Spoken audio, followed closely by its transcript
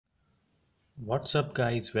What's up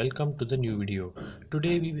guys, welcome to the new video.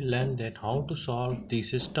 Today we will learn that how to solve the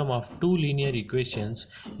system of two linear equations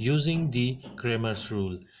using the Cramer's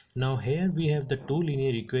rule. Now here we have the two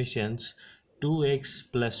linear equations, 2x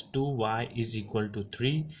plus 2y is equal to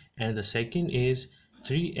 3, and the second is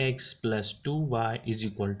 3x plus 2y is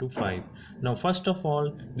equal to 5. Now first of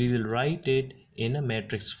all we will write it in a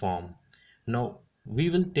matrix form. Now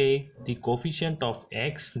we will take the coefficient of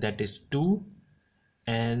x, that is 2,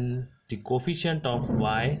 and the coefficient of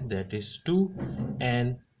y, that is 2,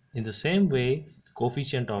 and in the same way the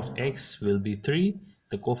coefficient of x will be 3,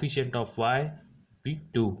 the coefficient of y be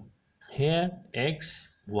 2. Here x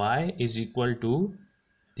y is equal to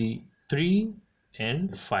the 3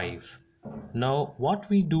 and 5. Now what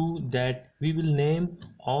we do that we will name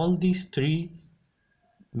all these three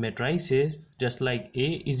matrices just like A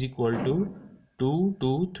is equal to 2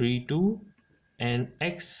 2 3 2, and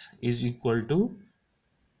x is equal to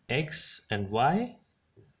x and y,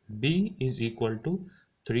 b is equal to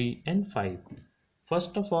 3 and 5.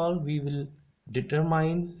 First of all we will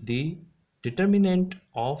determine the determinant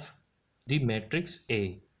of the matrix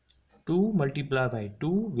A. 2 multiplied by 2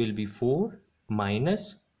 will be 4,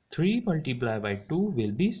 minus 3 multiplied by 2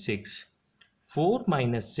 will be 6. 4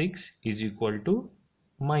 minus 6 is equal to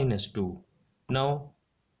minus 2. Now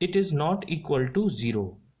it is not equal to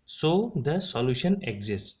 0, so the solution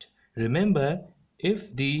exists. Remember,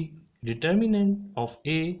 if the determinant of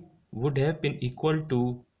A would have been equal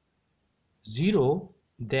to 0,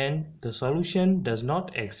 then the solution does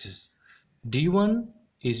not exist. D1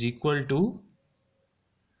 is equal to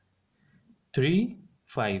 3,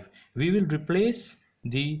 5. We will replace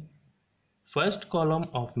the first column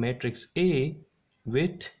of matrix A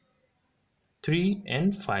with 3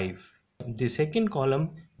 and 5. The second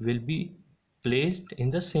column will be placed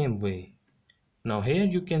in the same way. Now here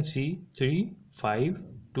you can see 3, 5,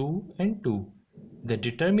 2 and 2. The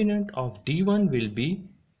determinant of D1 will be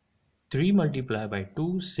 3 multiplied by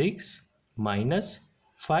 2, 6, minus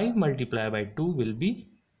 5 multiplied by 2 will be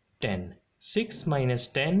 10. 6 minus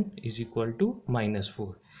 10 is equal to minus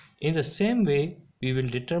 4. In the same way we will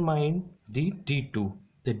determine the D2.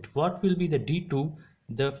 What will be the D2?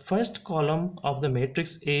 The first column of the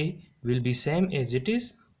matrix A will be same as it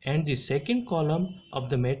is, and the second column of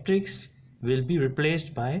the matrix will be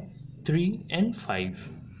replaced by 3 and 5.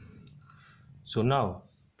 So now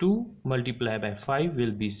 2 multiplied by 5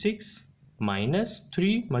 will be 6, minus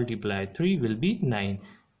 3 multiplied by 3 will be 9.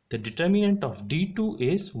 The determinant of D2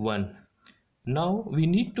 is 1. Now we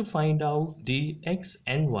need to find out the x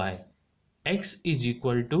and y. X is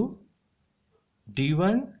equal to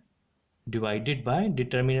D1 divided by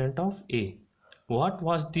determinant of A. What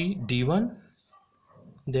was the D1?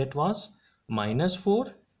 That was minus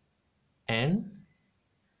 4, and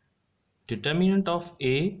determinant of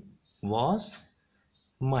A was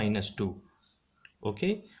minus 2.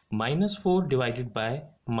 Okay, minus 4 divided by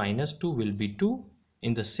minus 2 will be 2.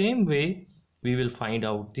 In the same way we will find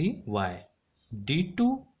out the y.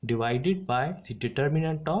 D2 divided by the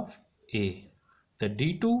determinant of A. The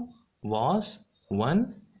D2 was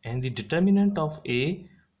 1 and the determinant of A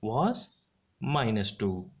was minus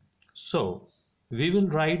 2. So we will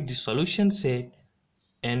write the solution set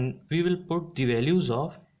and we will put the values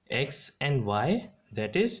of x and y,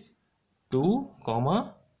 that is 2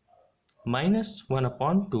 comma minus 1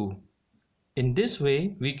 upon 2. In this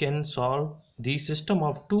way we can solve the system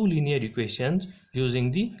of two linear equations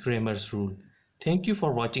using the Cramer's rule. Thank you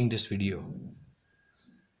for watching this video.